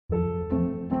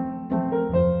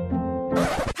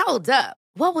Hold up.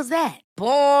 What was that?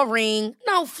 Boring.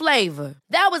 No flavor.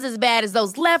 That was as bad as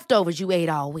those leftovers you ate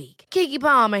all week. Keke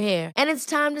Palmer here, and it's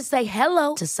time to say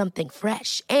hello to something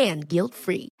fresh and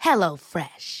guilt-free. Hello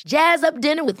Fresh. Jazz up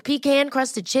dinner with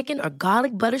pecan-crusted chicken or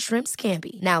garlic butter shrimp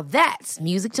scampi. Now that's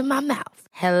music to my mouth.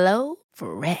 Hello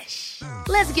Fresh.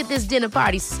 Let's get this dinner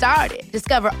party started.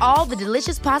 Discover all the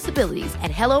delicious possibilities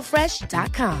at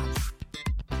hellofresh.com.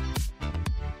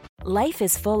 Life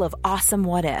is full of awesome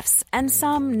what-ifs, and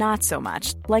some not so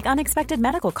much, like unexpected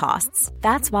medical costs.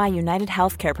 That's why United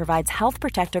Healthcare provides Health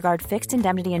Protector Guard fixed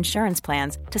indemnity insurance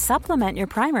plans to supplement your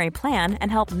primary plan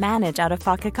and help manage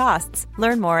out-of-pocket costs.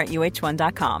 Learn more at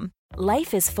uh1.com.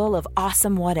 Life is full of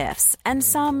awesome what-ifs, and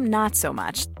some not so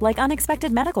much, like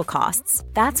unexpected medical costs.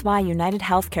 That's why United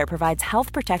Healthcare provides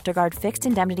Health Protector Guard fixed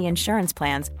indemnity insurance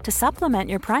plans to supplement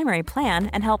your primary plan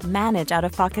and help manage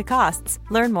out-of-pocket costs.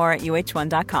 Learn more at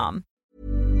uh1.com.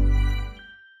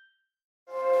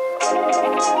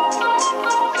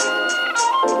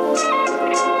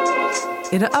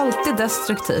 Är det alltid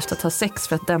destruktivt att ha sex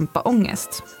för att dämpa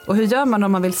ångest? Och hur gör man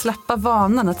om man vill släppa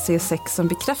vanan att se sex som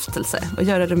bekräftelse och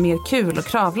göra det mer kul och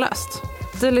kravlöst?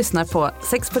 Du lyssnar på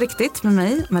Sex på riktigt med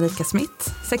mig, Marika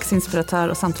Smith, sexinspiratör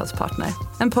och samtalspartner.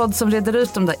 En podd som reder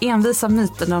ut de där envisa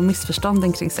myterna och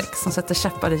missförstånden kring sex som sätter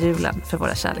käppar i hjulen för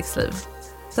våra kärleksliv.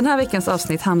 Den här veckans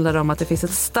avsnitt handlar om att det finns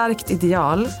ett starkt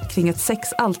ideal kring att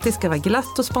sex alltid ska vara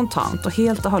glatt och spontant och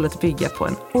helt och hållet bygga på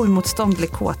en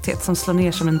oemotståndlig kåthet som slår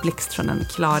ner som en blixt från en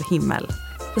klar himmel.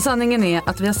 För sanningen är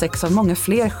att vi har sex av många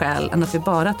fler skäl än att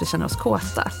vi känner oss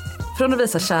kåta. Från att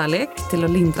visa kärlek till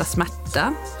att lindra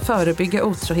smärta, förebygga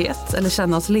otrohet eller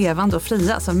känna oss levande och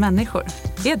fria som människor.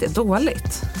 Är det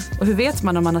dåligt? Och hur vet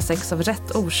man om man har sex av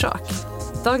rätt orsak?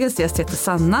 Dagens gäst heter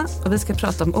Sanna och vi ska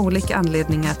prata om olika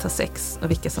anledningar att ha sex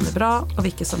och vilka som är bra och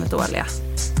vilka som är dåliga.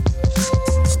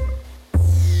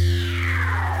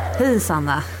 Hej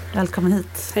Sanna, välkommen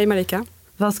hit. Hej Marika.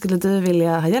 Vad skulle du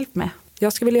vilja ha hjälp med?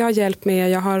 Jag skulle vilja ha hjälp med,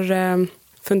 jag har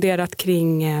funderat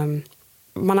kring,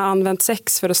 man har använt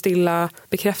sex för att stilla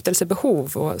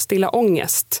bekräftelsebehov och stilla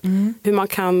ångest. Hur man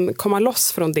kan komma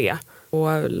loss från det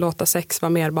och låta sex vara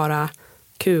mer bara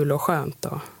kul och skönt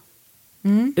och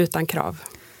utan krav.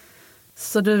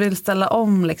 Så du vill ställa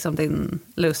om liksom din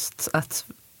lust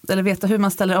eller veta hur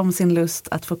man ställer om sin lust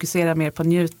att fokusera mer på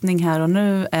njutning här och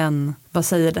nu än vad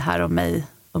säger det här om mig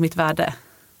och mitt värde?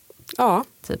 Ja.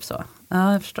 Typ så.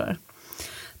 Ja, jag förstår.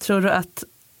 Tror du att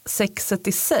sexet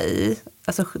i sig,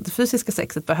 alltså det fysiska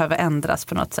sexet behöver ändras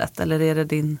på något sätt? Eller är det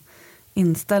din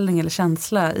inställning eller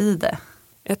känsla i det?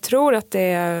 Jag tror att det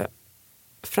är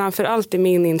framförallt i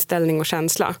min inställning och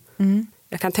känsla.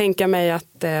 Jag kan tänka mig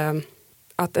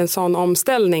att en sån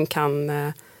omställning kan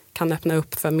öppna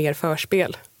upp för mer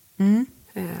förspel.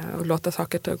 Och låta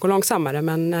saker gå långsammare.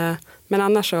 Men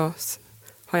annars så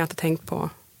har jag inte tänkt på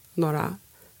några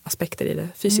aspekter i det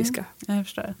fysiska. Jag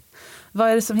förstår. Vad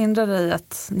är det som hindrar dig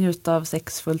att njuta av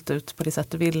sex fullt ut på det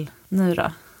sätt du vill nu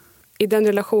då? I den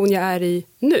relation jag är i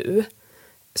nu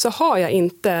så har jag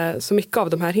inte så mycket av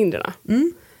de här hindren.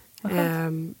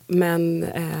 Men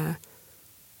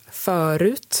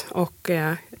förut och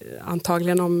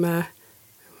antagligen om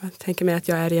jag tänker mig att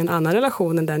jag är i en annan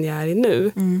relation än den jag är i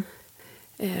nu.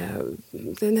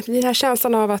 Den här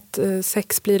känslan av att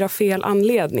sex blir av fel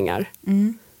anledningar.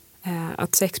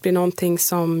 Att sex blir någonting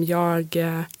som jag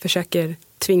försöker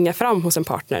tvinga fram hos en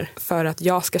partner för att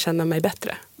jag ska känna mig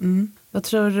bättre. Vad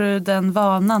tror du den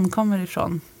vanan kommer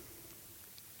ifrån?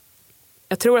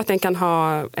 Jag tror att den kan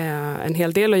ha en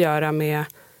hel del att göra med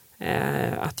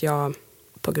att jag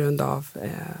på grund av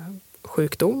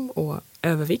sjukdom och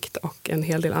övervikt och en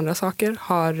hel del andra saker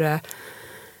har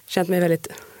känt mig väldigt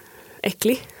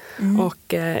äcklig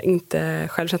och inte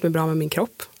själv känt mig bra med min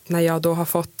kropp. När jag då har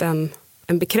fått en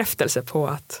bekräftelse på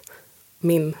att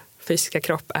min fysiska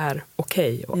kropp är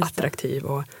okej och attraktiv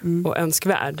och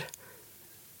önskvärd,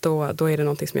 då är det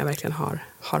någonting som jag verkligen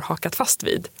har hakat fast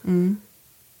vid.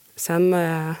 Sen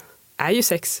är ju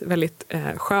sex väldigt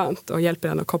skönt och hjälper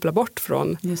en att koppla bort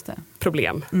från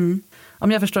problem.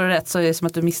 Om jag förstår det rätt så är det som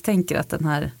att du misstänker att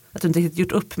du inte har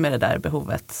gjort upp med det där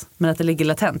behovet, men att det ligger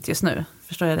latent just nu.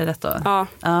 Förstår jag det rätt då?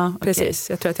 Ja, precis.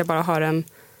 Jag tror att jag bara har en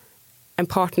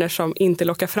partner som inte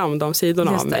lockar fram de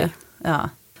sidorna av mig. Ja.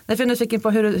 Jag är nyfiken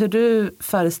på hur du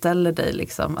föreställer dig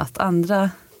liksom, att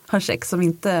andra har sex som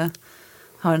inte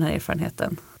har den här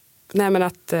erfarenheten. Nej, men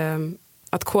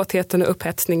att kåtheten och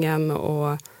upphetsningen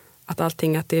och att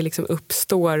allting att det liksom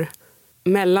uppstår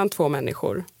mellan två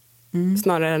människor.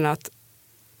 Snarare än att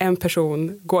en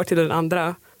person går till den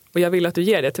andra och jag vill att du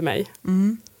ger det till mig.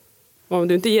 Och om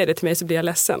du inte ger det till mig så blir jag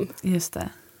ledsen. Just det.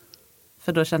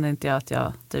 För då känner inte jag att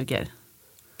jag duger.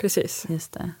 Precis.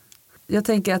 Just det. jag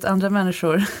tänker att andra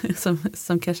människor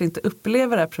som kanske inte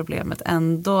upplever det här problemet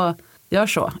ändå gör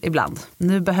så ibland.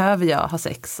 Nu behöver jag ha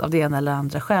sex av det ena eller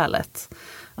andra skälet.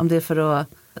 Om det är för att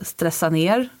stressa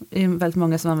ner. Det är väldigt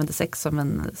många som använder sex som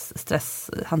en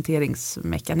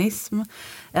stresshanteringsmekanism.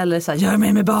 Eller så här, gör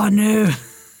mig med barn nu.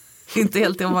 Inte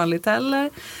helt ovanligt heller.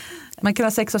 Man kan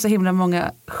ha sex av så himla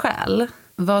många skäl.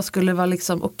 Vad skulle vara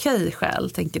liksom okej skäl,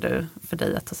 tänker du, för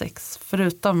dig att ha sex?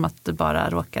 Förutom att det bara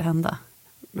råkar hända.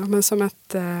 Ja, men som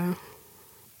ett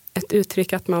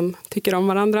uttryck att man tycker om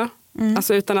varandra.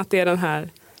 Alltså utan att det är den här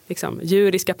liksom,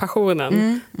 djuriska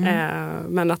passionen.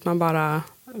 Men att man bara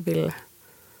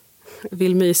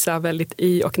vill mysa väldigt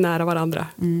i och nära varandra.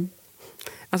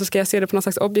 Alltså ska jag se det på något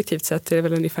slags objektivt sätt så är det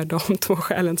väl ungefär de 2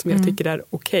 skälen som jag tycker är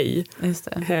okej.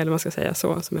 Eller man ska säga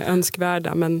så, som är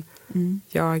önskvärda. Men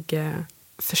jag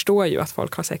förstår ju att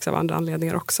folk har sex av andra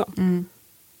anledningar också.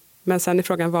 Men sen är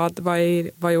frågan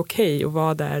vad är okej och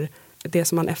vad är det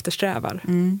som man eftersträvar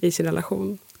i sin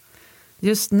relation.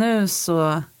 Just nu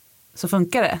så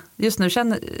funkar det. Just nu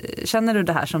känner du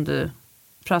det här som du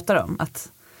pratar om.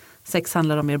 Att sex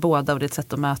handlar om er båda och det är ett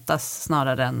sätt att mötas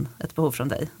snarare än ett behov från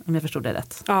dig. Om jag förstod det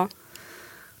rätt. Ja.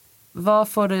 Vad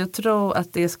får du att tro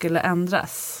att det skulle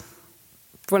ändras?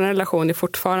 Vår relation är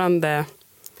fortfarande,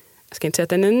 jag ska inte säga att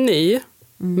den är ny.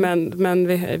 Men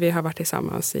vi har varit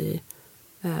tillsammans i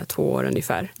 2 år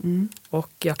ungefär.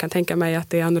 Och jag kan tänka mig att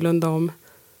det är annorlunda om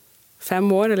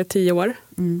 5 år eller 10 år.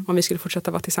 Om vi skulle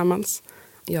fortsätta vara tillsammans.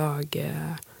 Jag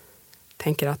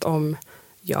tänker att om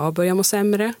jag börjar må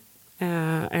sämre.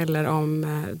 Eller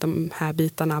om de här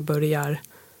bitarna börjar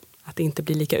att inte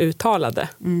bli lika uttalade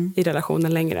i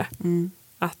relationen längre.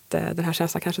 Att den här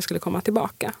känslan kanske skulle komma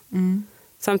tillbaka.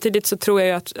 Samtidigt så tror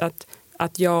jag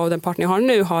att jag och den partner jag har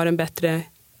nu har en bättre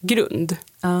grund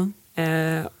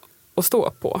att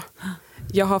stå på.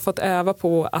 Jag har fått öva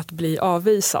på att bli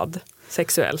avvisad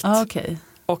sexuellt. Okay.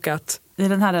 Och att, I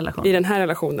den här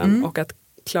relationen. Och att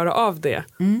klara av det.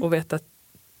 Och veta att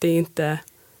det inte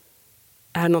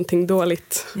är någonting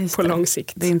dåligt på lång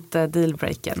sikt. Det är inte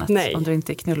dealbreakern. Nej. Om du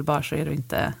inte är knullbar så är du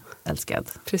inte älskad.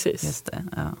 Precis. Just det,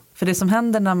 ja. För det som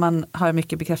händer när man har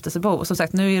mycket bekräftelsebehov, och som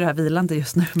sagt nu är det här vilande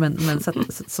just nu, men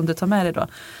som du tar med dig då,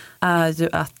 är ju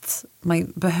att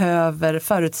man behöver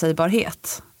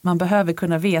förutsägbarhet. Man behöver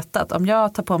kunna veta att om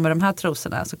jag tar på mig de här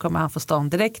trosorna så kommer han få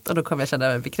stånd direkt och då kommer jag känna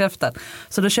mig bekräftad.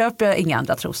 Så då köper jag inga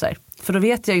andra trosor. För då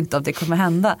vet jag inte om det kommer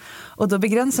hända. Och då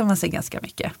begränsar man sig ganska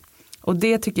mycket. Och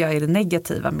det tycker jag är det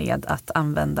negativa med att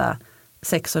använda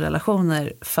sex och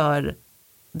relationer för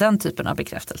den typen av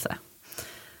bekräftelse.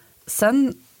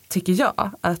 Sen tycker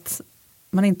jag att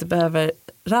man inte behöver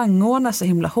rangordna så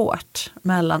himla hårt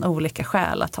mellan olika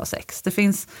skäl att ha sex. Det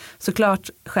finns såklart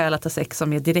skäl att ha sex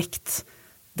som är direkt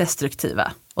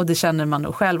destruktiva. Och det känner man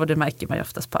nog själv och det märker man ju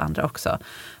oftast på andra också.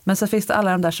 Men så finns det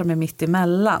alla de där som är mitt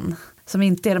emellan. Som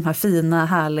inte är de här fina,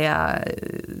 härliga,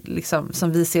 liksom,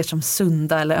 som vi ser som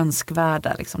sunda eller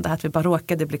önskvärda. Liksom. Det här att vi bara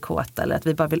råkade bli kåta eller att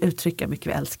vi bara vill uttrycka hur mycket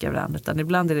vi älskar varandra. Utan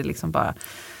ibland är det liksom bara,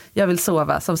 jag vill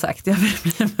sova, som sagt, jag vill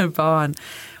bli med barn.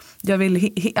 Jag vill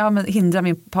hindra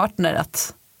min partner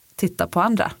att titta på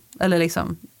andra. Eller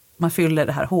liksom, man fyller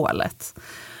det här hålet.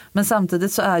 Men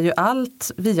samtidigt så är ju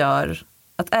allt vi gör,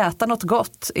 att äta något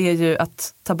gott är ju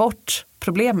att ta bort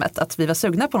problemet att vi var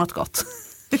sugna på något gott.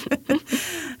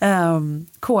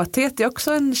 Kåthet är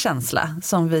också en känsla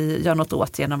som vi gör något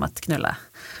åt genom att knulla.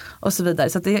 Och så vidare.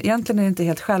 Så att egentligen är det inte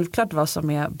helt självklart vad som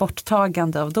är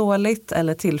borttagande av dåligt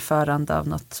eller tillförande av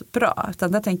något bra.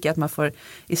 Utan där tänker jag att man får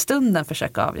i stunden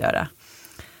försöka avgöra.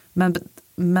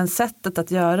 Men sättet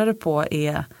att göra det på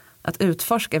är att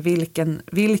utforska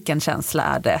vilken känsla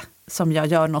är det som jag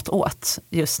gör något åt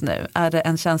just nu. Är det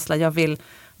en känsla jag vill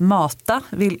mata?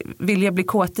 Vill jag bli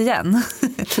kåt igen?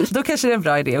 Då kanske det är en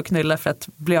bra idé att knulla för att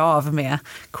bli av med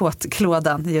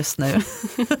kåtklådan just nu.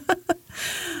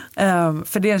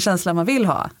 För det är en känsla man vill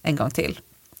ha en gång till.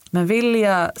 Men vill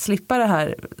jag slippa det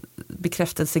här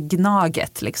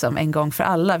bekräftelsegnaget liksom en gång för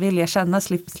alla, vill jag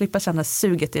slippa känna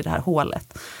suget i det här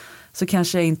hålet, så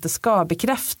kanske jag inte ska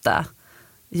bekräfta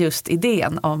just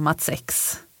idén om att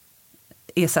sex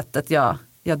är sättet jag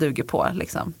duger på.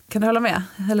 Liksom. Kan du hålla med?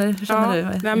 Eller hur känner du?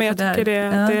 Nej, men jag tycker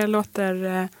det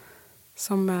låter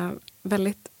som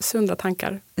väldigt sunda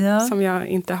tankar som jag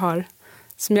inte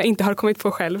har kommit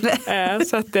på själv.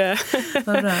 Så att det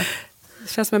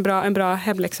känns som en bra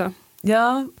hemläxa.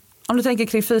 Ja, om du tänker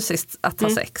kring fysiskt att ha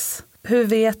sex. Hur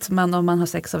vet man om man har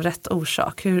sex av rätt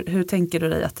orsak? Hur tänker du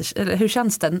dig hur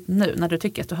känns det nu när du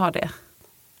tycker att du har det?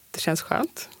 Det känns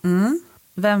skönt.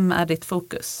 Vem är ditt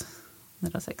fokus när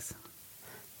du har sex?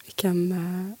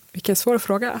 Vilken svår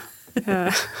fråga.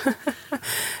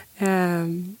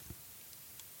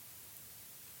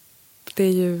 det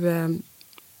är ju...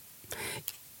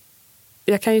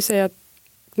 jag kan ju säga att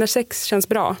när sex känns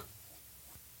bra,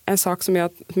 en sak som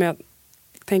jag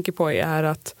tänker på är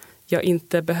att jag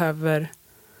inte behöver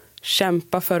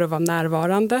kämpa för att vara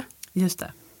närvarande. Just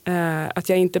det. Att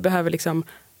jag inte behöver liksom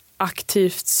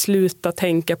aktivt sluta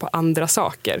tänka på andra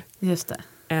saker. Just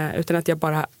det. Utan att jag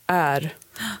bara är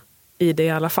i det i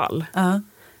alla fall.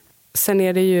 Sen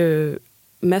är det ju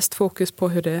mest fokus på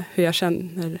hur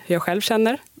jag själv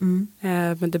känner.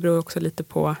 Men det beror också lite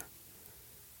på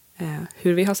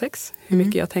hur vi har sex. Hur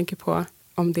mycket jag tänker på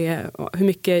om det, hur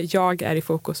mycket jag är i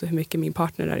fokus och hur mycket min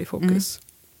partner är i fokus.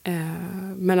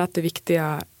 Men att det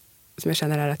viktiga som jag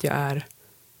känner är att jag är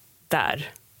där.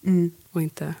 Och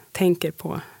inte tänker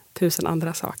på 1000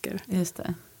 andra saker. Just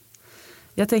det.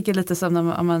 Jag tänker lite som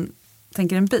om man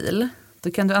tänker en bil.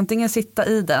 Då kan du antingen sitta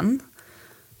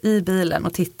i bilen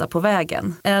och titta på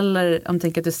vägen. Eller om du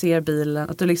tänker att du ser bilen,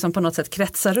 att du liksom på något sätt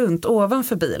kretsar runt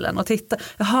ovanför bilen och tittar.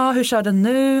 Jaha, hur kör den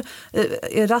nu?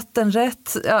 Är ratten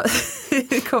rätt? Ja,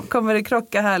 kommer det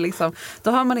krocka här liksom?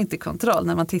 Då har man inte kontroll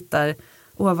när man tittar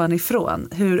ovanifrån.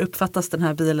 Hur uppfattas den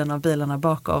här bilen av bilarna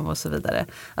bakom och så vidare.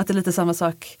 Att det är lite samma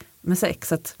sak med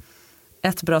sex. Att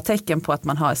ett bra tecken på att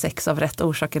man har sex av rätt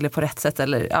orsak eller på rätt sätt.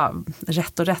 Eller ja,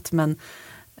 rätt och rätt, men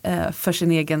för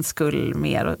sin egen skull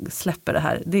mer och släpper det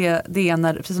här. Det är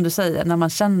när, precis som du säger, när man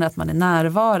känner att man är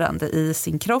närvarande i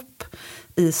sin kropp,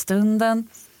 i stunden,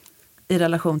 i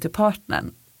relation till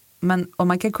partnern. Men om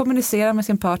man kan kommunicera med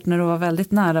sin partner och vara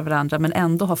väldigt nära varandra men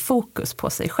ändå ha fokus på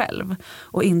sig själv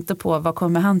och inte på vad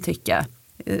kommer han tycka.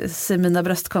 Ser mina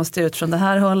bröst konstiga ut från det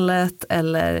här hållet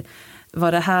eller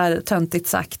var det här töntigt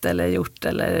sagt eller gjort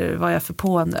eller vad jag för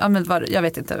på nu? Ja, men jag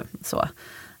vet inte så.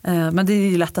 Men det är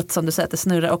ju lätt att, som du säger, att det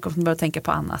snurrar och att man börjar tänka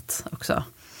på annat också.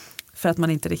 För att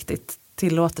man inte riktigt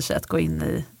tillåter sig att gå in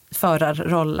i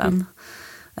förarrollen.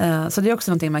 Så det är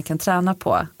också någonting man kan träna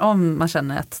på. Om man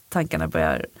känner att tankarna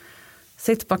börjar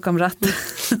sitta bakom ratten.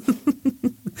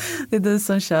 Det är du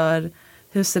som kör.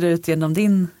 Hur ser det ut genom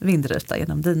din vindruta,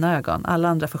 genom dina ögon? Alla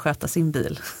andra får sköta sin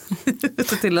bil.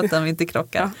 Så till att de inte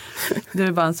krockar. Du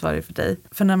är bara ansvarig för dig.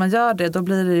 För när man gör det, då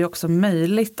blir det ju också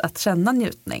möjligt att känna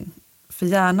njutning. För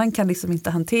hjärnan kan liksom inte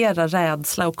hantera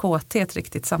rädsla och kåthet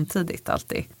riktigt samtidigt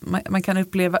alltid. Man kan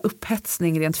uppleva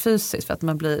upphetsning rent fysiskt för att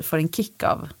man får en kick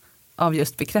av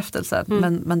just bekräftelsen.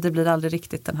 Men det blir aldrig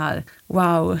riktigt den här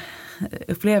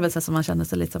wow-upplevelsen som man känner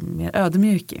sig lite mer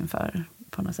ödmjuk inför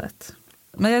på något sätt.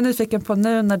 Men jag är nyfiken på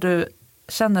nu när du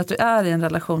känner att du är i en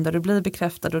relation där du blir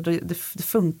bekräftad och det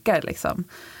funkar liksom.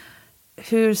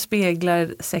 Hur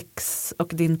speglar sex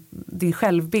och din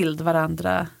självbild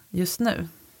varandra just nu?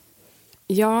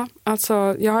 Ja,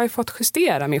 alltså jag har ju fått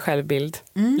justera min självbild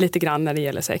lite grann när det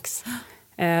gäller sex.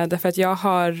 Därför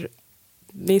att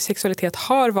min sexualitet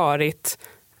har varit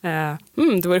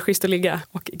då är det schysst att ligga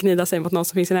och gnida sig mot någon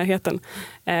som finns i närheten.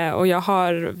 Och jag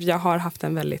har haft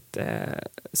en väldigt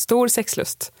stor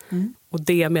sexlust. Och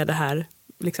det med det här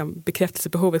liksom,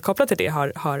 bekräftelsebehovet kopplat till det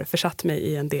har försatt mig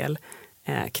i en del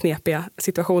knepiga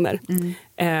situationer.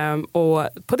 Och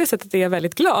på det sättet är jag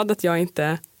väldigt glad att jag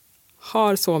inte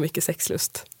har så mycket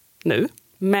sexlust nu.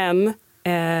 Men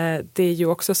det är ju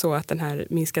också så att den här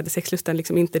minskade sexlusten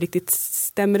liksom inte riktigt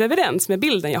stämmer överens med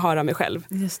bilden jag har av mig själv.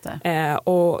 Just det.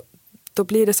 Och då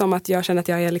blir det som att jag känner att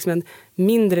jag är liksom en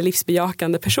mindre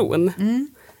livsbejakande person.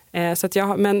 Så att jag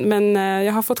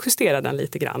har fått justera den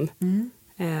lite grann.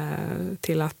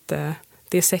 Till att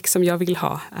det sex som jag vill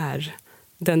ha är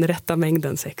den rätta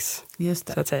mängden sex. Just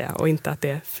det. Så att säga. Och inte att det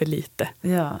är för lite.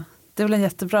 Ja, det är väl en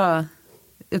jättebra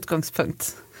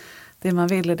utgångspunkt. Det man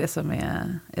vill är det som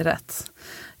är rätt.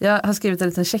 Jag har skrivit en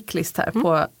liten checklist här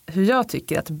på hur jag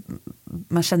tycker att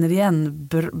man känner igen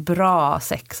bra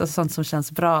sex. Alltså sånt som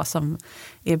känns bra, som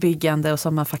är byggande och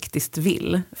som man faktiskt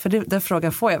vill. För den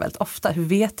frågan får jag väldigt ofta. Hur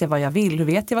vet jag vad jag vill? Hur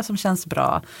vet jag vad som känns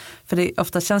bra? För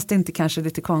ofta känns det inte kanske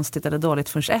lite konstigt eller dåligt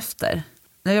förrän efter.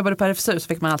 När jag jobbade på RFSU så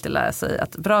fick man alltid lära sig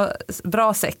att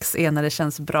bra sex är när det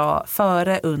känns bra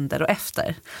före, under och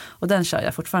efter. Och den kör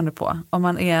jag fortfarande på. Om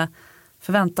man är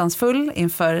förväntansfull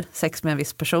inför sex med en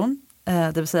viss person,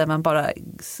 det vill säga man bara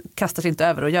kastar sig inte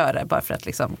över och gör det bara för att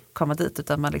liksom komma dit,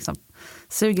 utan man liksom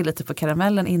suger lite på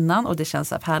karamellen innan och det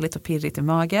känns härligt och pirrigt i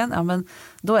magen, ja, men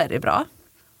då är det bra.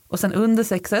 Och sen under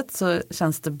sexet så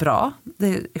känns det bra, det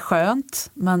är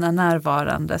skönt, man är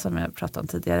närvarande som jag pratade om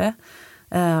tidigare,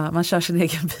 man kör sin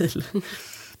egen bil.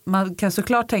 Man kan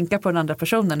såklart tänka på den andra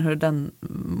personen, hur den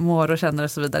mår och känner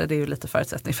och så vidare. Det är ju lite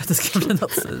förutsättning för att det ska bli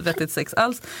något vettigt sex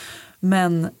alls.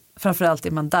 Men framförallt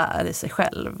är man där i sig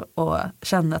själv och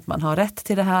känner att man har rätt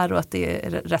till det här och att det är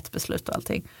rätt beslut och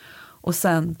allting. Och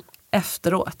sen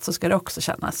efteråt så ska det också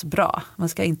kännas bra. Man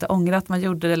ska inte ångra att man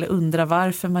gjorde det eller undra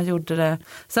varför man gjorde det.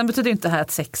 Sen betyder inte det här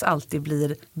att sex alltid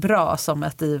blir bra som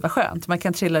att det var skönt. Man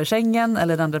kan trilla ur sängen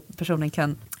eller den andra personen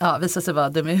kan visa sig vara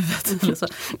dum i huvudet. Eller så.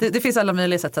 Det finns alla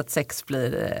möjliga sätt att sex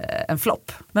blir en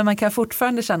flopp. Men man kan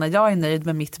fortfarande känna att jag är nöjd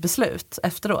med mitt beslut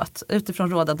efteråt.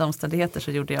 Utifrån rådande omständigheter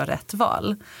så gjorde jag rätt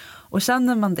val. Och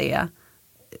känner man det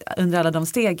under alla de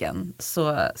stegen så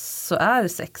är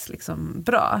sex liksom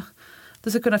bra.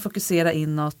 Du ska kunna fokusera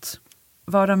inåt,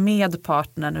 vara med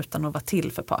partnern utan att vara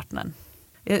till för partnern.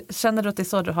 Känner du att det är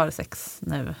så du har sex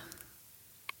nu?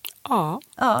 Ja.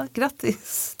 Ja,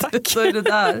 grattis. Tack. Så är det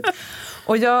där.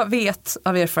 Och jag vet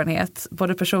av erfarenhet,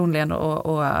 både personligen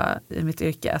och i mitt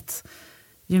yrke, att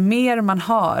ju mer man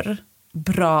har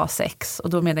bra sex, och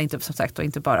då menar jag inte som sagt då,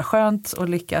 inte bara skönt och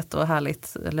lyckat och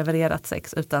härligt levererat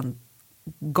sex, utan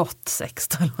gott sex,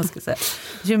 eller vad ska jag säga.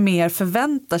 Ju mer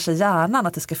förväntar sig hjärnan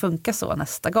att det ska funka så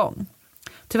nästa gång.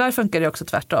 Tyvärr funkar det också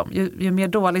tvärtom. Ju mer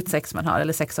dåligt sex man har,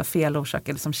 eller sex av fel orsak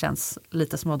eller som känns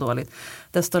lite smådåligt,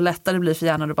 desto lättare blir för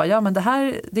hjärnan att bara, ja men det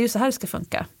är ju så här det ska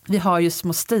funka. Vi har ju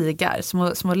små stigar,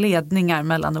 små ledningar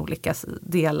mellan olika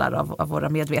delar av våra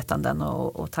medvetanden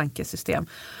och tankesystem.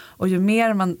 Och ju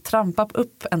mer man trampar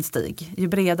upp en stig, ju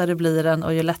bredare blir den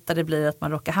och ju lättare blir det att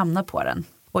man råkar hamna på den.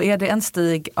 Och är det en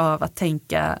stig av att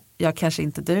tänka, jag kanske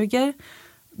inte duger,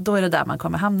 då är det där man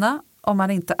kommer hamna om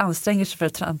man inte anstränger sig för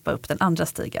att trampa upp den andra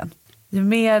stigen. Ju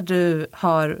mer du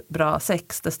har bra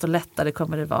sex, desto lättare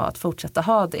kommer det vara att fortsätta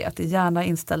ha det. Att din hjärna är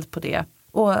inställd på det.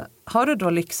 Och har du då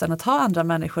lyxen att ha andra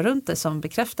människor runt dig som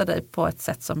bekräftar dig på ett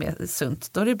sätt som är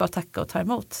sunt, då är det bara att tacka och ta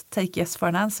emot. Take yes for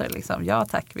an answer. Liksom. Ja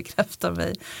tack, bekräfta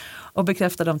mig. Och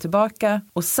bekräfta dem tillbaka.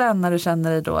 Och sen när du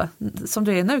känner dig då, som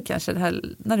du är nu kanske, det här,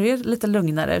 när du är lite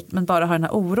lugnare men bara har den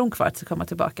här oron kvar att komma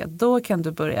tillbaka, då kan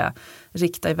du börja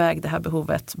rikta iväg det här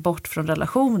behovet bort från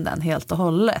relationen helt och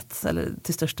hållet, eller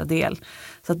till största del.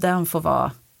 Så att den får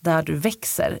vara där du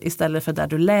växer istället för där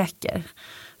du läker.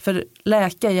 För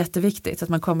läka är jätteviktigt, att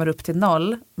man kommer upp till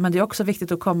 0, men det är också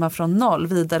viktigt att komma från 0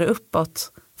 vidare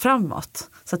uppåt, framåt.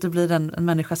 Så att du blir en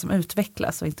människa som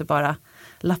utvecklas och inte bara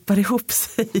lappar ihop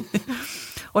sig.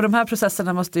 Och de här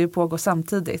processerna måste ju pågå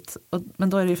samtidigt. Men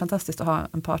då är det ju fantastiskt att ha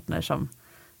en partner som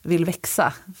vill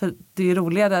växa. För det är ju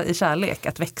roligare i kärlek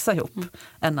att växa ihop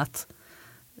än att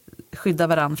skydda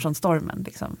varandra från stormen.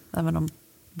 Liksom. Även om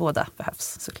båda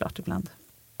behövs såklart ibland.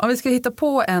 Om vi ska hitta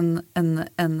på en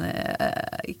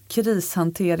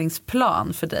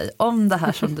krishanteringsplan för dig, om det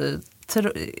här som du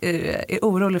är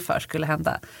orolig för skulle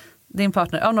hända. Din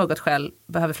partner av något skäl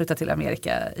behöver flytta till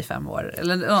Amerika i 5 år.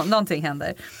 Eller någonting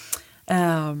händer.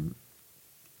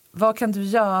 Vad kan du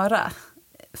göra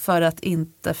för att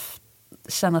inte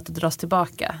känna att du dras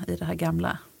tillbaka i det här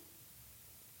gamla?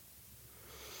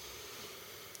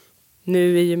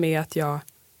 Nu i och med att jag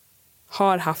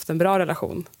har haft en bra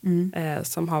relation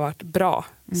som har varit bra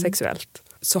sexuellt,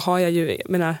 så har jag ju,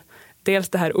 dels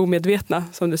det här omedvetna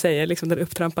som du säger, liksom den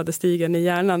upptrampade stigen i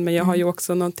hjärnan, men jag har ju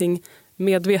också någonting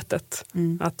medvetet,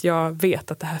 att jag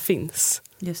vet att det här finns.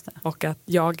 Just det. Och att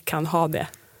jag kan ha det.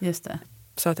 Just det.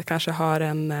 Så att jag kanske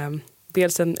har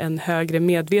dels en högre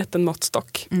medveten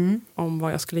måttstock om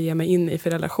vad jag skulle ge mig in i för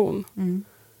relation.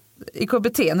 I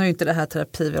KBT, nu är inte det här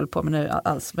terapi vi håller på med nu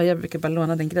alls, men jag brukar bara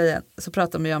låna den grejen, så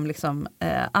pratar man ju om liksom,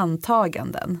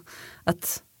 antaganden.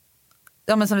 Att,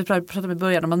 ja, men som vi pratade om i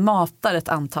början, om man matar ett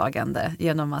antagande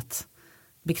genom att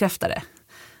bekräfta det.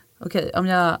 Okej,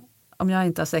 om jag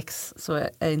inte har sex så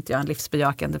är inte jag en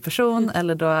livsbejakande person,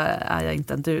 eller då är jag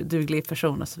inte en duglig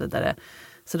person och så vidare.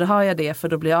 Så då har jag det, för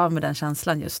då blir jag av med den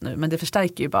känslan just nu. Men det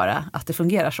förstärker ju bara att det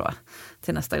fungerar så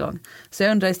till nästa gång. Så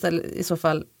jag undrar istället, i så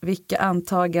fall, vilka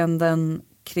antaganden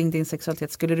kring din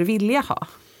sexualitet skulle du vilja ha?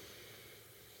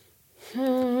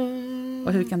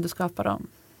 Och hur kan du skapa dem?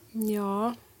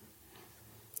 Ja.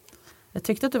 Jag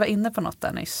tyckte att du var inne på något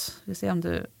där nyss. Vi ser om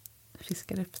du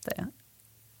fiskar upp det.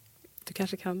 Du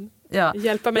kanske kan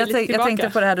hjälpa mig lite tillbaka. Jag tänkte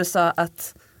på det här du sa,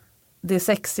 att det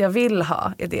sex jag vill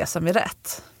ha är det som är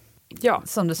rätt. Ja,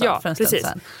 som du sa för en stund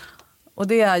sedan. Och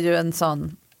det är ju en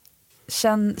sån,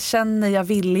 känner jag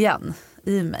viljan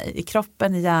i mig, i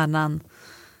kroppen, i hjärnan,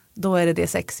 då är det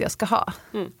sex jag ska ha.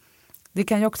 Det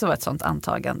kan ju också vara ett sånt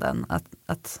antaganden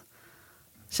att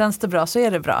känns det bra så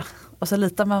är det bra, och så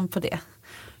litar man på det.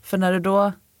 För när du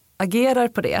då agerar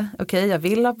på det, okej, jag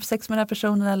vill ha sex med den här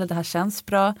personen, eller det här känns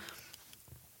bra,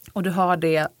 och du har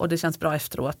det och det känns bra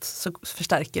efteråt, så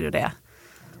förstärker du det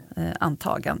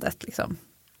antagandet liksom.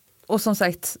 Och som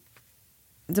sagt,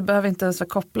 det behöver inte ens vara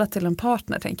kopplat till en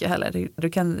partner, tänker jag heller. Du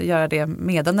kan göra det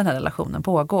medan den här relationen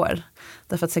pågår.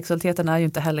 Därför att sexualiteten är ju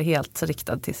inte heller helt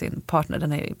riktad till sin partner.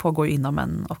 Den pågår ju inom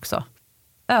en också.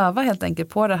 öva helt enkelt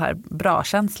på det här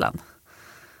bra-känslan.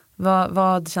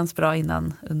 Vad känns bra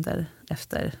innan, under,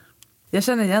 efter? Jag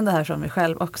känner igen det här från mig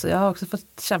själv också. Jag har också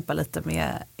fått kämpa lite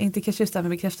med, inte kanske just det här med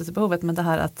bekräftelsebehovet, men det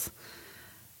här att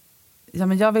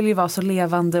men jag vill ju vara så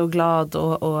levande och glad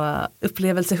och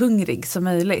upplevelsehungrig som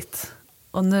möjligt.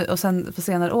 Och sen för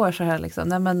senare år så här liksom,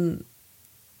 nej men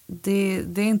det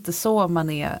är inte så man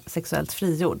är sexuellt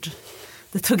frigjord.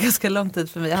 Det tog ganska lång tid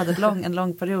för mig. Jag hade en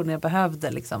lång period när jag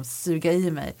behövde liksom suga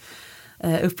i mig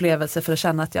upplevelser för att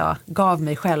känna att jag gav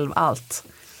mig själv allt.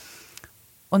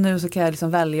 Och nu så kan jag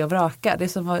liksom välja och vraka. Det är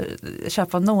som att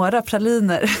köpa några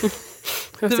praliner.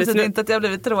 Det betyder inte att jag har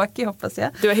blivit tråkig, hoppas jag.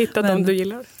 Du har hittat dem du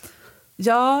gillar?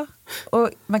 Ja, och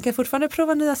man kan fortfarande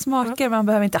prova nya smaker, men man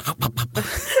behöver inte...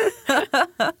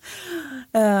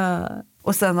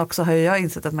 Och sen också har jag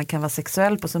insett att man kan vara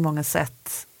sexuell på så många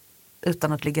sätt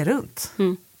utan att ligga runt.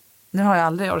 Nu har jag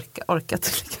aldrig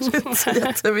orkat ligga runt så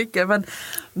jättemycket,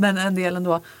 men en del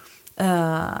ändå.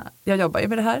 Jag jobbar ju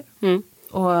med det här.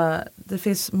 Och det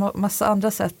finns massa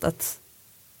andra sätt att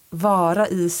vara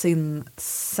i sin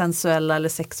sensuella eller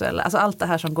sexuella, alltså allt det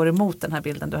här som går emot den här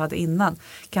bilden du hade innan,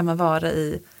 kan man vara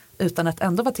i utan att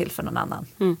ändå vara till för någon annan.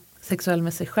 Sexuell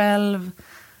med sig själv,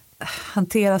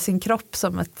 hantera sin kropp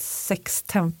som ett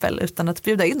sextempel utan att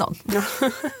bjuda in någon. Ja.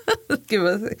 Gud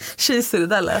vad cheesy det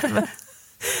där lät.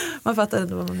 Man fattar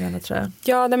ändå vad man menar, tror jag.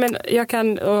 Ja, nej, men jag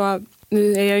kan, och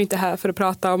nu är jag inte här för att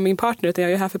prata om min partner, utan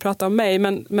jag är här för att prata om mig,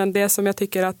 men det som jag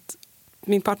tycker att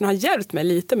min partner har hjälpt mig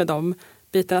lite med dem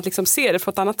biten, att liksom se det på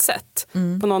ett annat sätt.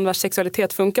 På någon vars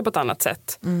sexualitet funkar på ett annat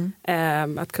sätt.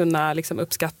 Att kunna liksom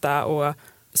uppskatta och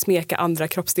smeka andra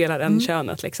kroppsdelar än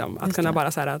könet. Liksom. Att kunna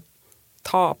bara så här,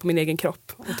 ta på min egen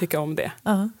kropp och tycka om det.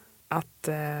 Att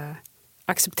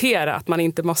acceptera att man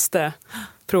inte måste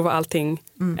prova allting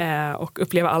och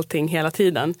uppleva allting hela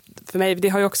tiden. För mig, det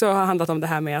har ju också handlat om det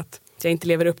här med att jag inte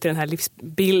lever upp till den här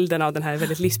livsbilden av den här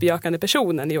väldigt livsbejakande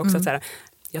personen. Det är ju också att så här,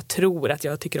 jag tror att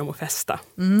jag tycker om att festa.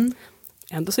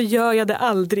 Ändå så gör jag det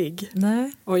aldrig.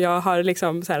 Nej. Och jag har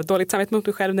liksom så här dåligt samvete mot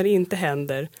mig själv när det inte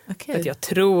händer. För att jag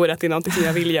tror att det är något som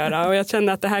jag vill göra. Och jag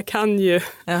känner att det här kan ju...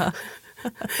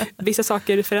 Vissa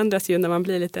saker förändras ju när man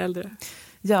blir lite äldre.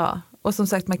 Ja, och som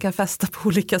sagt, man kan festa på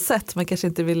olika sätt. Man kanske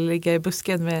inte vill ligga i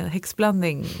busken med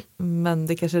häxblandning. Men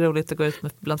det kanske är roligt att gå ut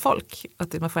bland folk.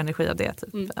 Att man får energi av det.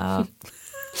 Typ. Ja.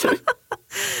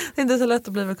 Det är inte så lätt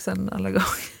att bli vuxen alla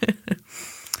gånger.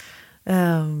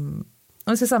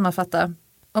 Om vi ska sammanfatta.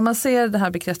 Om man ser det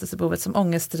här bekräftelsebehovet som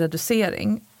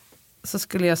ångestreducering, så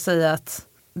skulle jag säga att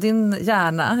din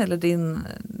hjärna eller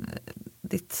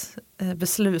ditt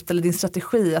beslut eller din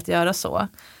strategi att göra så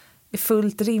är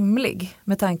fullt rimlig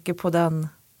med tanke på den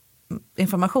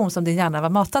information som din hjärna var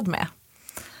matad med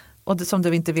och som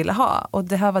du inte ville ha. Och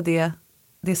det här var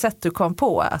det sätt du kom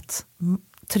på att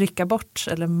trycka bort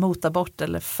eller mota bort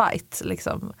eller fight,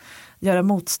 liksom, göra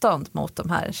motstånd mot de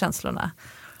här känslorna.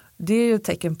 Det är ju ett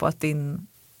tecken på att din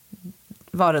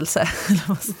varelse,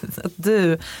 att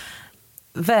du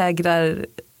vägrar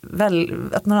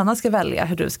att någon annan ska välja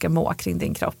hur du ska må kring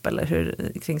din kropp eller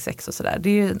kring sex och sådär. Det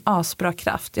är ju en asbra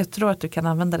kraft. Jag tror att du kan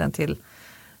använda den till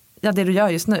det du gör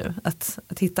just nu. Att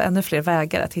hitta ännu fler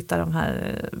vägar, att hitta de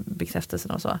här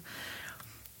bekräftelserna och så.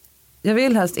 Jag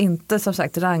vill helst inte, som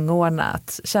sagt, rangordna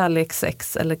att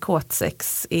kärlekssex eller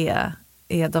kåtsex är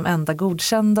de enda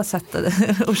godkända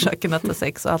orsakerna till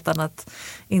sex och allt annat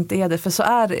inte är det. För så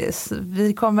är det.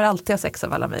 Vi kommer alltid ha sex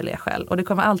av alla möjliga skäl. Och det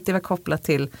kommer alltid vara kopplat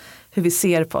till hur vi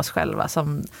ser på oss själva.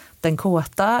 Som den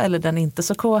kåta eller den inte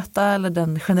så kåta eller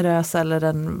den generösa eller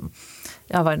den,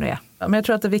 ja vad det nu är. Men jag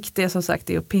tror att det viktiga, som sagt,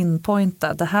 är att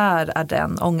pinpointa. Det här är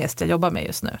den ångest jag jobbar med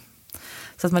just nu.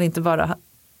 Så att man inte bara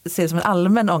ser det som en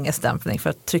allmän ångestdämpning för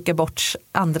att trycka bort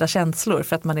andra känslor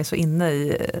för att man är så inne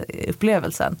i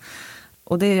upplevelsen.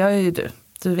 Och det gör ju du.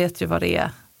 Du vet ju vad det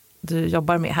är du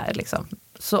jobbar med här. Liksom.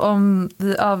 Så om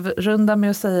vi avrundar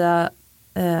med att säga,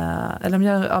 eller om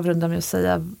jag avrundar med att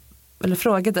säga, eller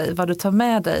fråga dig vad du tar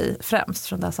med dig främst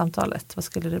från det här samtalet, vad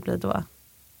skulle det bli då?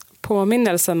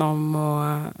 Påminnelsen om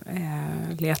att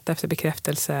leta efter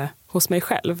bekräftelse hos mig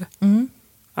själv.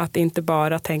 Att inte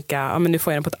bara tänka, men nu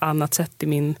får jag den på ett annat sätt i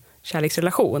min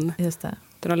kärleksrelation. Just det.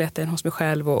 Utan att leta den hos mig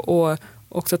själv och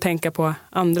också tänka på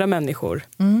andra människor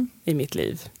i mitt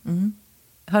liv.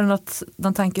 Har du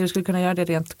någon tanke du skulle kunna göra det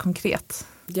rent konkret?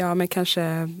 Ja, men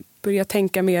kanske börja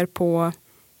tänka mer på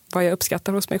vad jag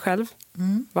uppskattar hos mig själv.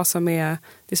 Vad som det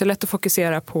är så lätt att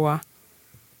fokusera på vad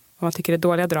man tycker är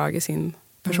dåliga drag i sin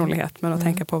personlighet. Men att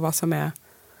tänka på vad som är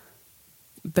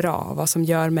bra. Vad som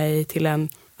gör mig till en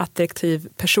attraktiv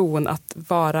person att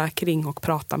vara kring och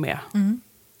prata med.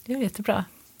 Det är jättebra.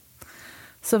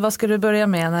 Så vad ska du börja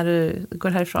med när du går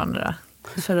härifrån då?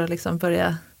 för att liksom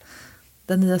börja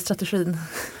den nya strategin?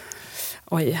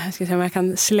 Oj, jag ska se om jag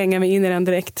kan slänga mig in i den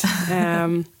direkt.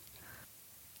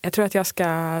 Jag tror att jag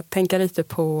ska tänka lite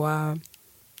på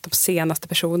de senaste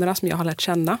personerna som jag har lärt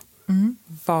känna.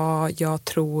 Vad jag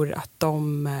tror att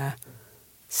de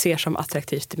ser som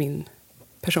attraktivt i min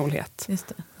personlighet. Just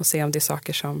det. Och se om det är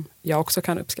saker som jag också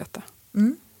kan uppskatta.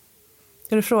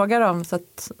 Ska du fråga dem så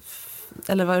att,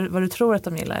 eller vad du tror att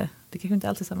de gillar? Det kanske inte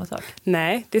alltid är samma sak.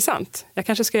 Nej, det är sant. Jag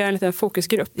kanske ska göra en liten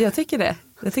fokusgrupp. Jag tycker det.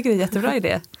 Jag tycker det är en jättebra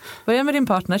idé. Börja med din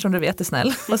partner som du vet är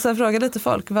snäll. Och sen fråga lite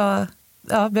folk.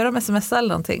 Ber dem smsa eller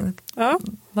någonting. Ja.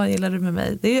 Vad gillar du med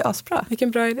mig? Det är ju asbra.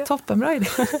 Vilken bra idé. Toppenbra idé.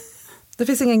 Det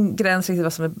finns ingen gräns riktigt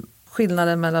vad som är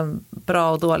skillnaden mellan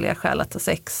bra och dåliga skäl att ha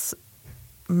sex.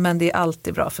 Men det är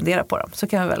alltid bra att fundera på dem. Så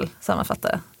kan vi väl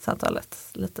sammanfatta samtalet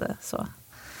lite så.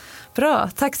 Bra.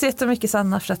 Tack så jättemycket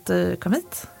Sanna för att du kom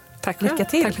hit. Tack. Lycka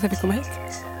till. Tack för att jag fick komma hit.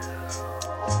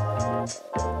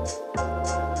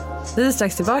 Vi är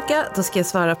strax tillbaka. Då ska jag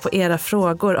svara på era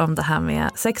frågor om det här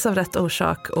med sex av rätt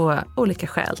orsak och olika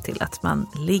skäl till att man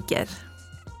ligger.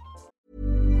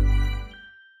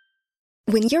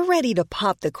 When you're ready to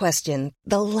pop the question,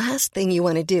 the last thing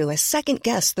you want to do is second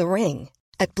guess the ring.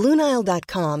 At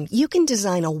BlueNile.com you can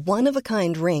design a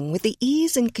one-of-a-kind ring with the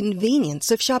ease and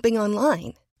convenience of shopping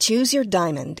online. Choose your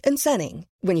diamond and setting.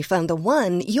 When you find the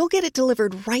one, you'll get it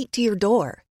delivered right to your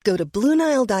door. Go to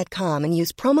BlueNile.com and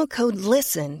use promo code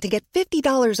LISTEN to get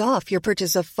 $50 off your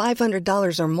purchase of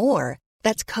 $500 or more.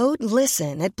 That's code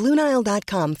LISTEN at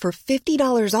BlueNile.com for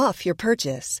 $50 off your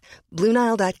purchase.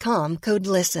 BlueNile.com, code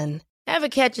LISTEN. Ever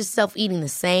catch yourself eating the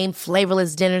same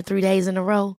flavorless dinner 3 days in a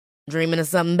row? Dreaming of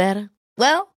something better?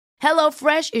 Well,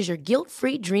 HelloFresh is your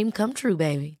guilt-free dream come true,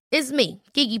 baby. It's me,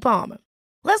 Keke Palmer.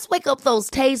 Let's wake up those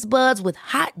taste buds with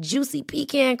hot, juicy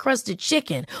pecan-crusted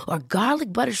chicken or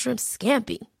garlic butter shrimp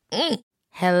scampi.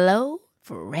 Hello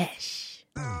Fresh.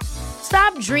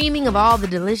 Stop dreaming of all the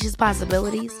delicious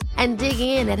possibilities and dig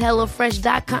in at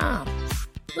HelloFresh.com.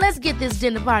 Let's get this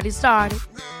dinner party started.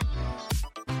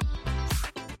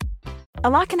 A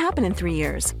lot can happen in 3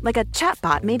 years, like a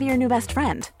chatbot may be your new best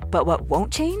friend. But what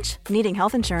won't change? Needing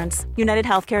health insurance. United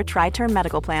Healthcare Tri-Term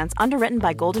Medical Plans, underwritten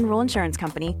by Golden Rule Insurance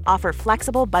Company, offer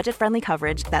flexible, budget-friendly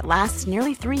coverage that lasts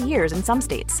nearly 3 years in some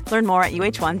states. Learn more at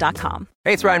uh1.com.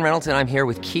 Hey, it's Ryan Reynolds, and I'm here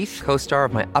with Keith, co-star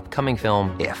of my upcoming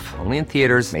film, If, only in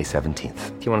theaters May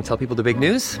 17th. Do you want to tell people the big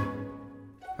news?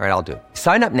 All right, I'll do it.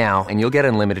 Sign up now and you'll get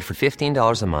unlimited for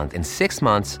 $15 a month and 6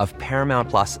 months of Paramount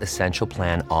Plus Essential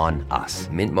Plan on us.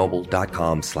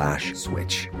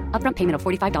 MintMobile.com/switch. Upfront payment of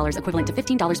 $45 equivalent to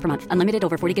 $15 per month. Unlimited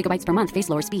over 40 gigabytes per month. Face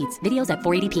lower speeds. Videos at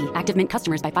 480p. Active Mint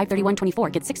customers by 531.24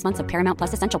 get 6 months of Paramount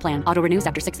Plus Essential Plan. Auto renews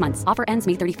after 6 months. Offer ends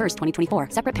May 31st, 2024.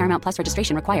 Separate Paramount Plus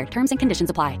registration required. Terms and conditions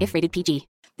apply if rated PG.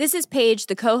 This is Paige,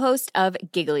 the co-host of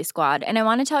Giggly Squad, and I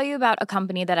want to tell you about a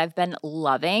company that I've been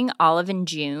loving, Olive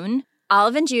 & June.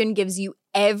 Olive & June gives you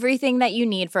everything that you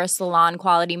need for a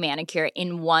salon-quality manicure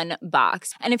in one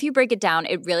box. And if you break it down,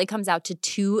 it really comes out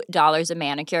to $2 a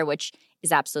manicure, which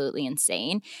is absolutely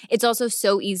insane. It's also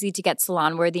so easy to get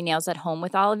salon-worthy nails at home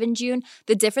with Olive & June.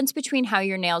 The difference between how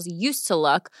your nails used to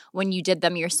look when you did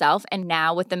them yourself and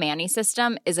now with the Mani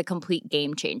system is a complete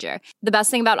game changer. The best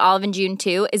thing about Olive & June,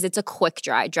 too, is it's a quick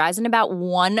dry. Dries in about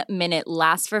 1 minute,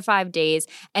 lasts for 5 days,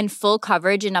 and full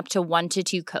coverage in up to 1 to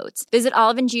 2 coats. Visit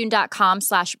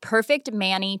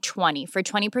oliveandjune.com/perfectmani20 for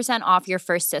 20% off your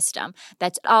first system.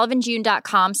 That's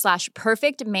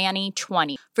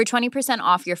oliveandjune.com/perfectmani20 for 20%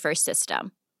 off your first system.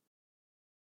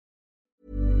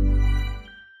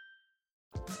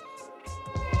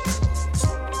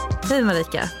 Hej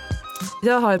Marika.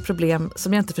 Jag har ett problem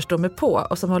som jag inte förstår mig på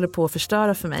och som håller på att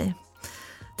förstöra för mig.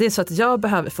 Det är så att jag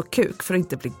behöver få kuk för att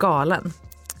inte bli galen.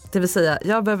 Det vill säga,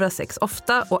 jag behöver ha sex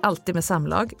ofta och alltid med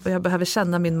samlag och jag behöver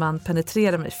känna min man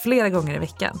penetrera mig flera gånger i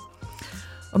veckan.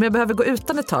 Om jag behöver gå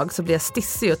utan ett tag så blir jag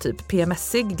stissig och typ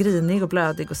PMSig, grinig och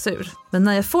blödig och sur. Men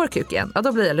när jag får kuk igen, ja,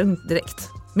 då blir jag lugn direkt.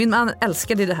 Min man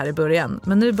älskade det här i början,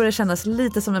 men nu börjar det kännas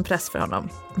lite som en press för honom.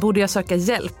 Borde jag söka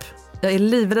hjälp? Jag är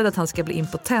livrädd att han ska bli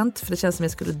impotent för det känns som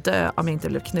jag skulle dö om jag inte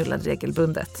blev knullad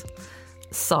regelbundet.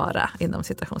 Sara, inom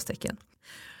citationstecken.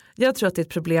 Jag tror att ditt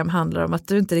problem handlar om att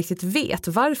du inte riktigt vet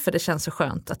varför det känns så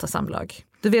skönt att ha samlag.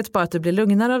 Du vet bara att du blir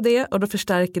lugnare av det och då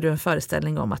förstärker du en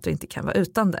föreställning om att du inte kan vara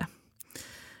utan det.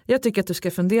 Jag tycker att du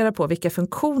ska fundera på vilka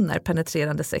funktioner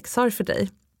penetrerande sex har för dig.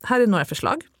 Här är några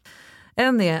förslag.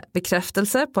 En är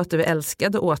bekräftelse på att du är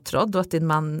älskad och åtrådd och att din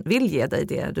man vill ge dig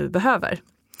det du behöver.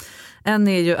 En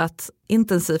är ju att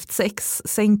intensivt sex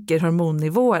sänker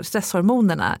hormonnivåer,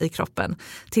 stresshormonerna i kroppen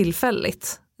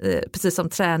tillfälligt. Precis som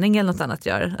träning eller något annat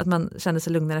gör. Att man känner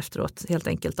sig lugnare efteråt helt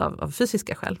enkelt av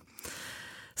fysiska skäl.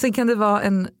 Sen kan det vara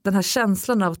den här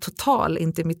känslan av total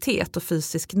intimitet och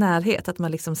fysisk närhet. Att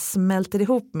man liksom smälter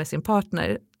ihop med sin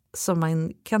partner som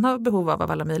man kan ha behov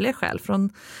av alla möjliga skäl. Från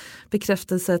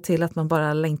bekräftelse till att man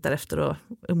bara längtar efter att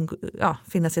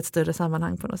finnas i ett större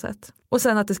sammanhang på något sätt. Och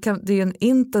sen att det är en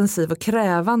intensiv och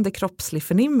krävande kroppslig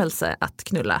förnimmelse att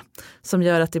knulla. Som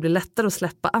gör att det blir lättare att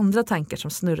släppa andra tankar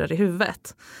som snurrar i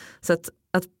huvudet. Så att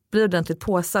bli ordentligt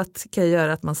påsatt kan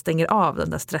göra att man stänger av den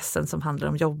där stressen som handlar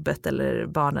om jobbet eller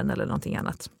barnen eller någonting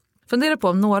annat. Fundera på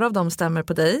om några av dem stämmer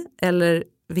på dig eller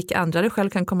vilka andra du själv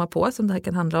kan komma på som det här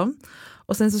kan handla om.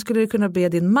 Och sen så skulle du kunna be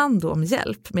din man då om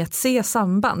hjälp med att se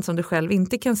samband som du själv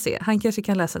inte kan se. Han kanske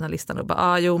kan läsa den här listan och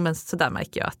bara, men så där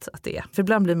märker jag att det är. För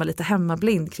ibland blir man lite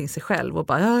hemmablind kring sig själv och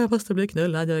bara, jag måste bli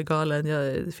knullad, jag är galen, jag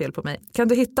är fel på mig. Kan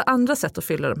du hitta andra sätt att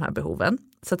fylla de här behoven?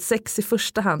 Så att sex i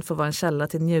första hand får vara en källa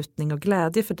till njutning och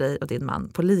glädje för dig och din man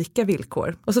på lika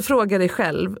villkor. Och så fråga dig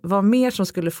själv, vad mer som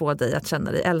skulle få dig att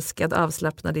känna dig älskad,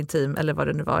 avslappnad, intim eller vad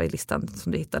det nu var i listan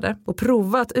som du hittade. Och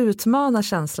prova att utmana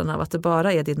känslan av att det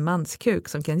bara är din mans kuk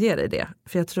som kan ge dig det.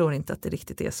 För jag tror inte att det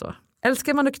riktigt är så.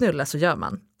 Älskar man att knulla så gör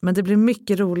man. Men det blir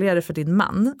mycket roligare för din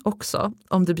man också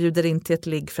om du bjuder in till ett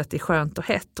ligg för att det är skönt och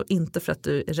hett och inte för att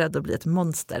du är rädd att bli ett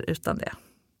monster utan det.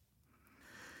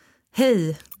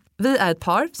 Hej! Vi är ett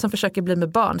par som försöker bli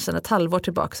med barn sedan ett halvår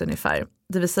tillbaka ungefär.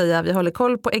 Det vill säga vi håller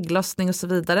koll på ägglossning och så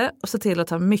vidare och ser till att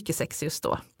ha mycket sex just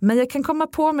då. Men jag kan komma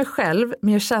på mig själv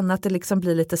med att känna att det liksom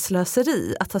blir lite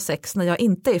slöseri att ha sex när jag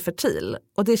inte är fertil.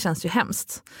 Och det känns ju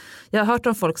hemskt. Jag har hört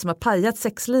om folk som har pajat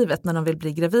sexlivet när de vill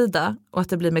bli gravida och att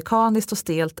det blir mekaniskt och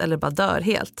stelt eller bara dör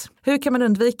helt. Hur kan man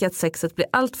undvika att sexet blir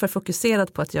allt för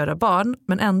fokuserat på att göra barn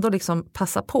men ändå liksom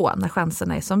passa på när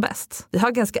chanserna är som bäst? Vi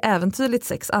har ganska äventyrligt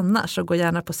sex annars och går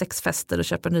gärna på sexfester och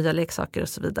köper nya leksaker och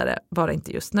så vidare. Bara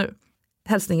inte just nu.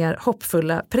 Hälsningar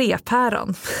hoppfulla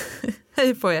prepäron.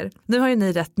 Hej på er. Nu har ju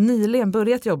ni rätt nyligen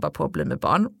börjat jobba på att bli med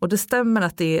barn och det stämmer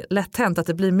att det är lätt hänt att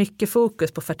det blir mycket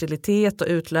fokus på fertilitet och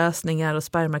utlösningar och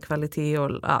spermakvalitet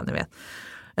och ni vet.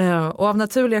 Och av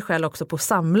naturliga skäl också på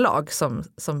samlag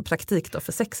som praktik då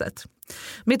för sexet.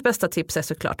 Mitt bästa tips är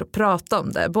såklart att prata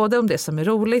om det, både om det som är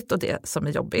roligt och det som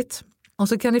är jobbigt. Och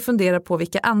så kan ni fundera på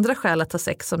vilka andra skäl att ha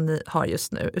sex som ni har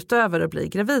just nu utöver att bli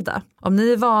gravida. Om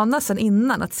ni är vana sedan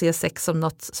innan att se sex som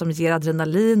något som ger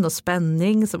adrenalin och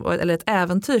spänning eller ett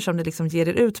äventyr som ni liksom ger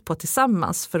er ut på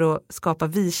tillsammans för att skapa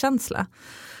vi-känsla.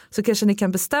 Så kanske ni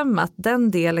kan bestämma att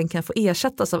den delen kan få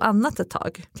ersättas av annat ett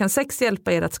tag. Kan sex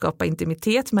hjälpa er att skapa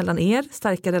intimitet mellan er,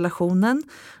 stärka relationen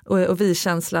och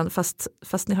vi-känslan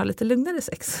fast ni har lite lugnare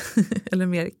sex eller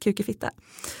mer kukefitta.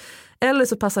 Eller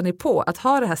så passar ni på att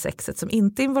ha det här sexet som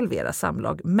inte involverar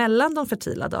samlag mellan de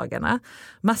fertila dagarna.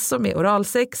 Massor med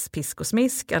oralsex, pisk och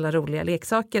smisk, alla roliga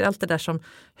leksaker. Allt det där som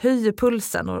höjer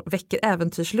pulsen och väcker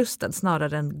äventyrslusten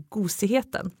snarare än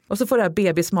gosigheten. Och så får det här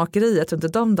bebismakeriet under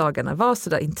de dagarna vara så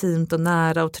där intimt och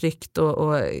nära och tryggt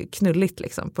och knulligt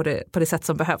liksom, på det sätt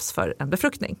som behövs för en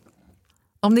befruktning.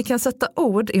 Om ni kan sätta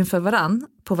ord inför varann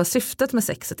på vad syftet med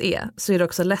sexet är så är det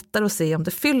också lättare att se om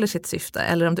det fyller sitt syfte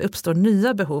eller om det uppstår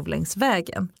nya behov längs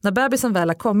vägen. När bebisen väl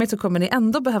har kommit så kommer ni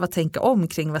ändå behöva tänka om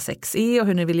kring vad sex är och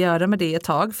hur ni vill göra med det ett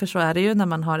tag. För så är det ju när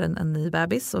man har en ny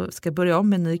bebis och ska börja om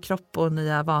med en ny kropp och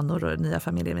nya vanor och nya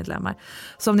familjemedlemmar.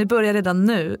 Så om ni börjar redan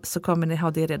nu så kommer ni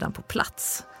ha det redan på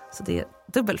plats. Så det är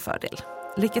dubbel fördel.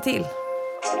 Lycka till!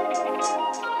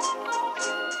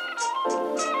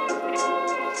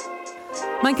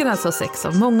 Man kan alltså ha sex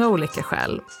av många olika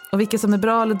skäl och vilka som är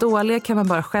bra eller dåliga kan man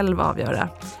bara själv avgöra.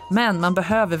 Men man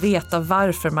behöver veta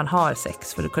varför man har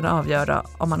sex för att kunna avgöra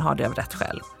om man har det av rätt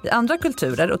skäl. I andra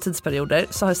kulturer och tidsperioder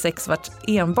så har sex varit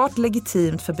enbart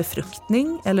legitimt för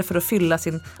befruktning eller för att fylla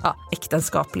sin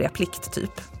äktenskapliga plikt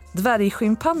typ.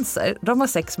 Dvärgschimpanser, de har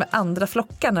sex med andra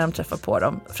flockar när de träffar på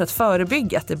dem för att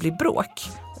förebygga att det blir bråk.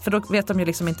 För då vet de ju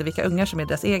liksom inte vilka ungar som är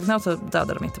deras egna och så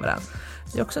dödar de inte varandra.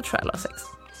 Det är också ett skäl av sex.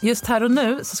 Just här och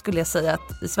nu så skulle jag säga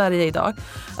att i Sverige idag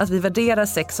att vi värderar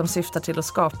sex som syftar till att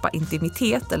skapa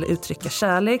intimitet eller uttrycka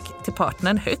kärlek till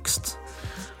partnern högst.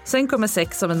 Sen kommer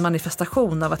sex som en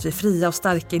manifestation av att vi är fria och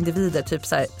starka individer, typ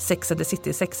så här Sex and the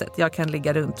City-sexet. Jag kan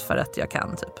ligga runt för att jag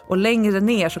kan typ. Och längre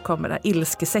ner så kommer det här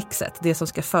ilskesexet, det som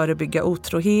ska förebygga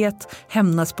otrohet,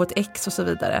 hämnas på ett ex och så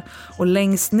vidare. Och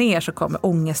längst ner så kommer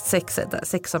ångestsexet,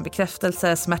 sex som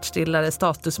bekräftelse, smärtstillare,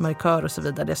 statusmarkör och så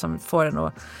vidare, det som får en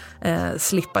att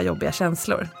slippa jobbiga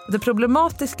känslor. Det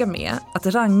problematiska med att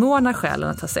rangordna skälen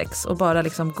att ha sex och bara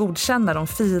liksom godkänna de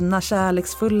fina,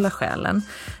 kärleksfulla skälen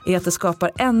är att det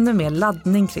skapar ännu ännu mer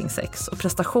laddning kring sex och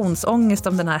prestationsångest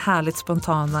om den här härligt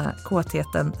spontana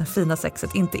kåtheten, det fina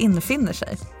sexet, inte infinner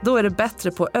sig. Då är det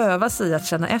bättre på att öva sig i att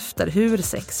känna efter hur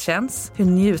sex känns, hur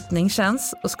njutning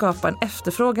känns och skapa en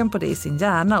efterfrågan på det i sin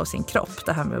hjärna och sin kropp.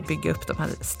 Det här med att bygga upp de här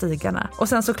stigarna. Och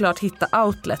sen såklart hitta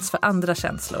outlets för andra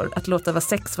känslor. Att låta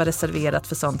sex vara reserverat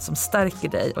för sånt som stärker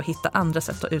dig och hitta andra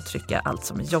sätt att uttrycka allt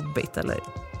som är jobbigt eller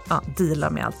deala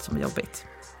med allt som är jobbigt.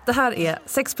 Det här är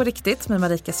Sex på riktigt med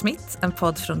Marika Smith, en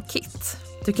podd från Kit.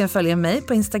 Du kan följa mig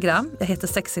på Instagram, jag heter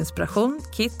Sexinspiration,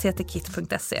 Kit heter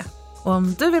kit.se. Och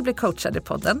om du vill bli coachad i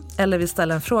podden eller vill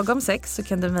ställa en fråga om sex så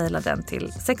kan du mejla den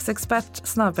till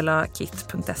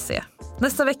sexexpert@kit.se.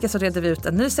 Nästa vecka så reder vi ut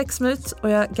en ny sexmyt och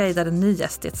jag guidar en ny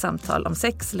gäst i ett samtal om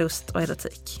sex, lust och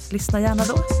erotik. Lyssna gärna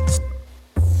då.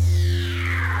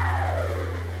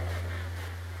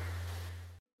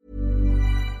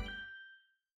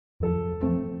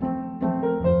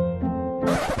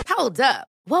 Hold up.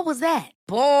 What was that?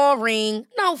 Boring.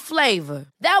 No flavor.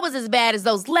 That was as bad as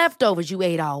those leftovers you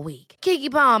ate all week. Keke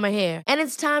Palmer here, and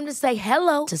it's time to say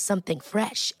hello to something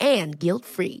fresh and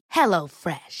guilt-free. Hello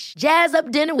Fresh. Jazz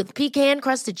up dinner with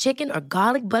pecan-crusted chicken or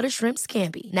garlic butter shrimp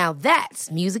scampi. Now that's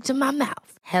music to my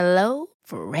mouth. Hello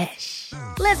Fresh.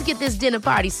 Let's get this dinner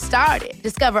party started.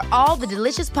 Discover all the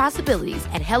delicious possibilities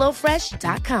at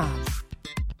hellofresh.com.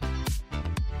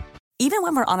 Even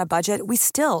when we're on a budget, we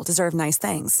still deserve nice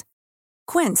things.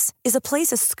 Quince is a place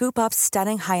to scoop up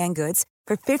stunning high-end goods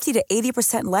for 50 to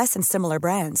 80% less than similar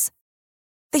brands.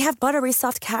 They have buttery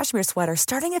soft cashmere sweaters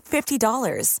starting at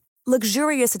 $50,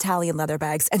 luxurious Italian leather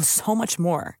bags, and so much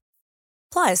more.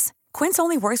 Plus, Quince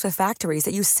only works with factories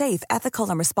that use safe, ethical,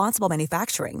 and responsible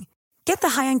manufacturing. Get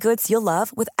the high-end goods you'll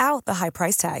love without the high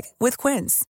price tag with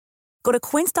Quince. Go to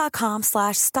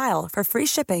quince.com/style for free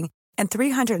shipping and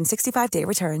 365-day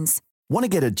returns. Want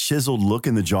to get a chiseled look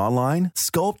in the jawline?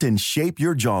 Sculpt and shape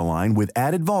your jawline with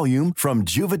added volume from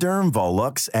Juvederm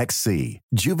Volux XC.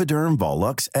 Juvederm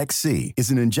Volux XC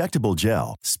is an injectable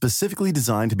gel specifically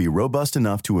designed to be robust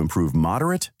enough to improve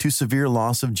moderate to severe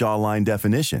loss of jawline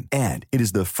definition. And it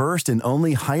is the first and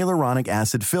only hyaluronic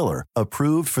acid filler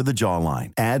approved for the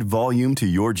jawline. Add volume to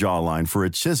your jawline for a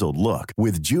chiseled look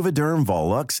with Juvederm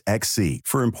Volux XC.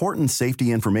 For important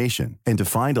safety information and to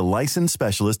find a licensed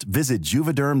specialist, visit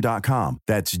juvederm.com.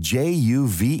 That's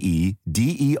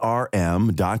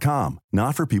JUVEDERM.com.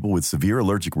 Not for people with severe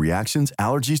allergic reactions,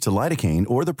 allergies to lidocaine,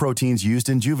 or the proteins used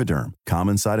in Juvederm.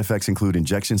 Common side effects include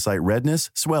injection site redness,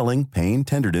 swelling, pain,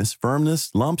 tenderness, firmness,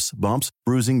 lumps, bumps,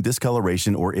 bruising,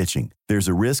 discoloration, or itching. There's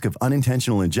a risk of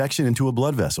unintentional injection into a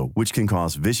blood vessel, which can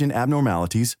cause vision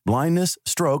abnormalities, blindness,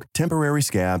 stroke, temporary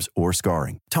scabs, or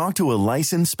scarring. Talk to a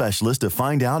licensed specialist to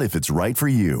find out if it's right for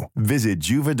you. Visit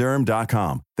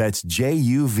Juvederm.com. That's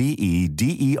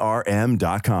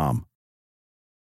JUVEDERM.com.